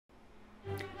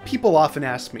People often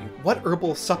ask me, what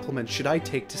herbal supplements should I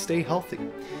take to stay healthy?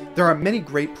 There are many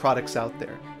great products out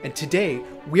there, and today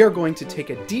we are going to take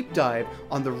a deep dive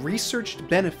on the researched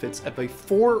benefits of a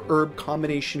 4-herb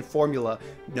combination formula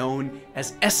known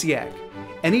as Essiac.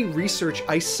 Any research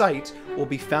I cite will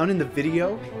be found in the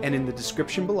video and in the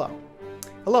description below.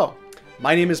 Hello,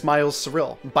 my name is Miles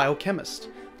Cyril, biochemist.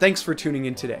 Thanks for tuning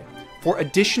in today. For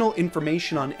additional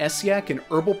information on Essiac and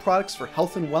herbal products for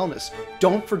health and wellness,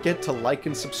 don't forget to like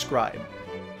and subscribe.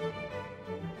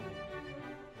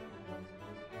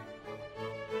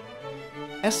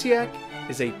 Essiac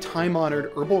is a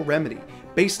time-honored herbal remedy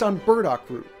based on burdock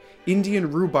root,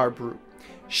 Indian rhubarb root,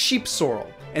 sheep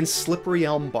sorrel, and slippery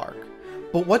elm bark.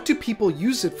 But what do people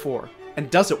use it for,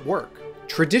 and does it work?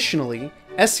 Traditionally,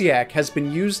 Essiac has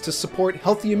been used to support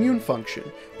healthy immune function,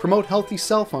 promote healthy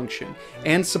cell function,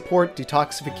 and support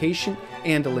detoxification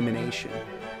and elimination.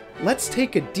 Let's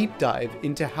take a deep dive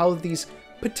into how these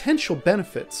potential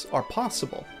benefits are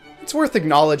possible. It's worth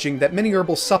acknowledging that many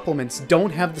herbal supplements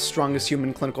don't have the strongest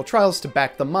human clinical trials to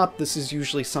back them up. This is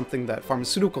usually something that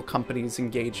pharmaceutical companies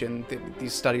engage in.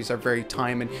 These studies are very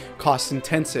time and cost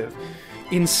intensive.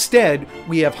 Instead,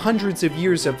 we have hundreds of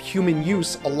years of human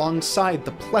use alongside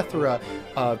the plethora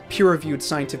of peer-reviewed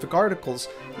scientific articles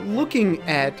looking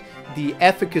at the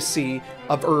efficacy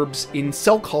of herbs in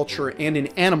cell culture and in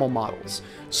animal models.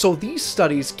 So these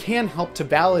studies can help to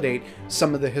validate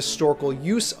some of the historical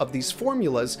use of these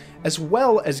formulas, as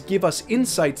well as give us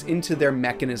insights into their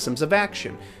mechanisms of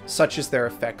action, such as their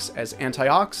effects as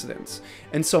antioxidants.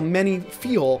 And so many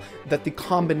feel that the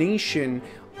combination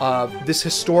this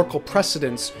historical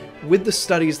precedence with the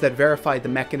studies that verify the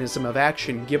mechanism of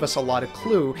action give us a lot of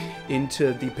clue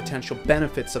into the potential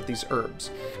benefits of these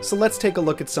herbs. So let's take a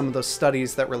look at some of those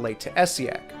studies that relate to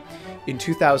Essiac. In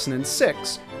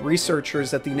 2006,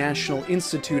 researchers at the National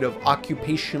Institute of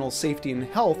Occupational Safety and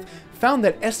Health found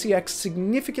that Essiac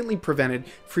significantly prevented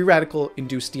free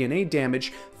radical-induced DNA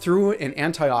damage through an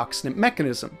antioxidant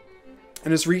mechanism.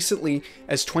 And as recently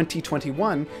as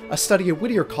 2021, a study at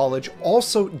Whittier College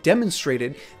also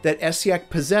demonstrated that Essiac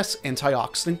possessed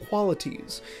antioxidant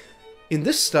qualities. In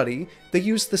this study, they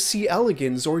used the C.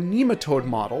 elegans or nematode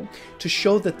model to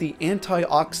show that the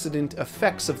antioxidant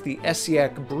effects of the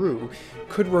Essiac brew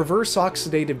could reverse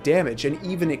oxidative damage and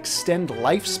even extend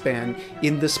lifespan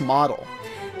in this model.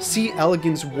 C.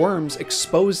 elegans worms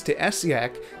exposed to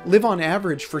Essiac live on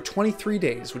average for 23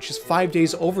 days, which is 5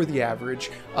 days over the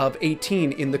average of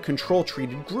 18 in the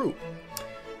control-treated group.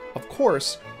 Of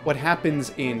course, what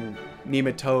happens in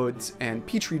nematodes and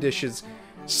petri dishes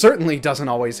certainly doesn't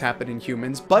always happen in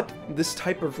humans, but this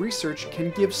type of research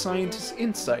can give scientists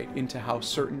insight into how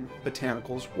certain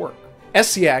botanicals work.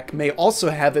 Essiac may also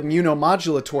have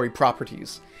immunomodulatory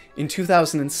properties. In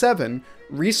 2007,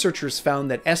 researchers found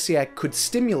that Essiac could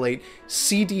stimulate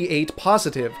CD8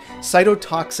 positive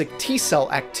cytotoxic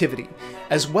T-cell activity,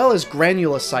 as well as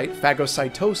granulocyte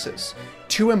phagocytosis,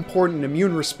 two important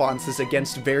immune responses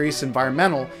against various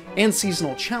environmental and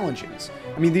seasonal challenges.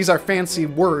 I mean, these are fancy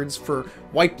words for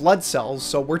white blood cells,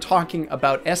 so we're talking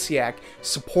about Essiac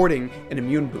supporting an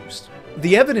immune boost.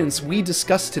 The evidence we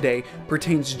discussed today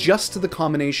pertains just to the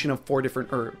combination of 4 different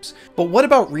herbs. But what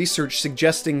about research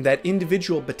suggesting that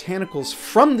individual botanicals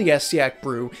from the Essiac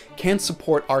brew can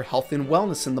support our health and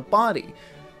wellness in the body?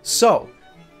 So,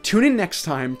 tune in next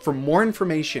time for more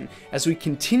information as we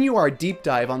continue our deep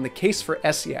dive on the case for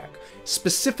Essiac,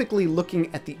 specifically looking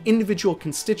at the individual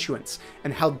constituents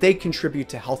and how they contribute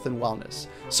to health and wellness.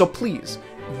 So please,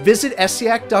 visit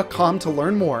Essiac.com to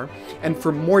learn more, and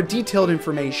for more detailed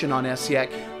information on Essiac,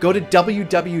 go to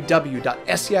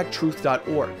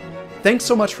www.essiactruth.org. Thanks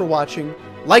so much for watching,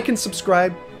 like and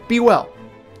subscribe, be well,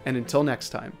 and until next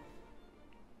time.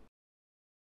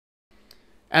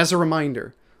 As a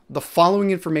reminder, the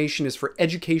following information is for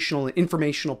educational and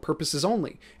informational purposes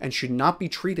only and should not be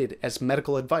treated as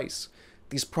medical advice.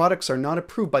 These products are not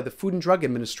approved by the Food and Drug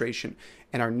Administration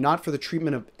and are not for the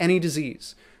treatment of any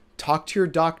disease. Talk to your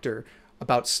doctor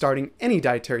about starting any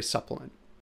dietary supplement.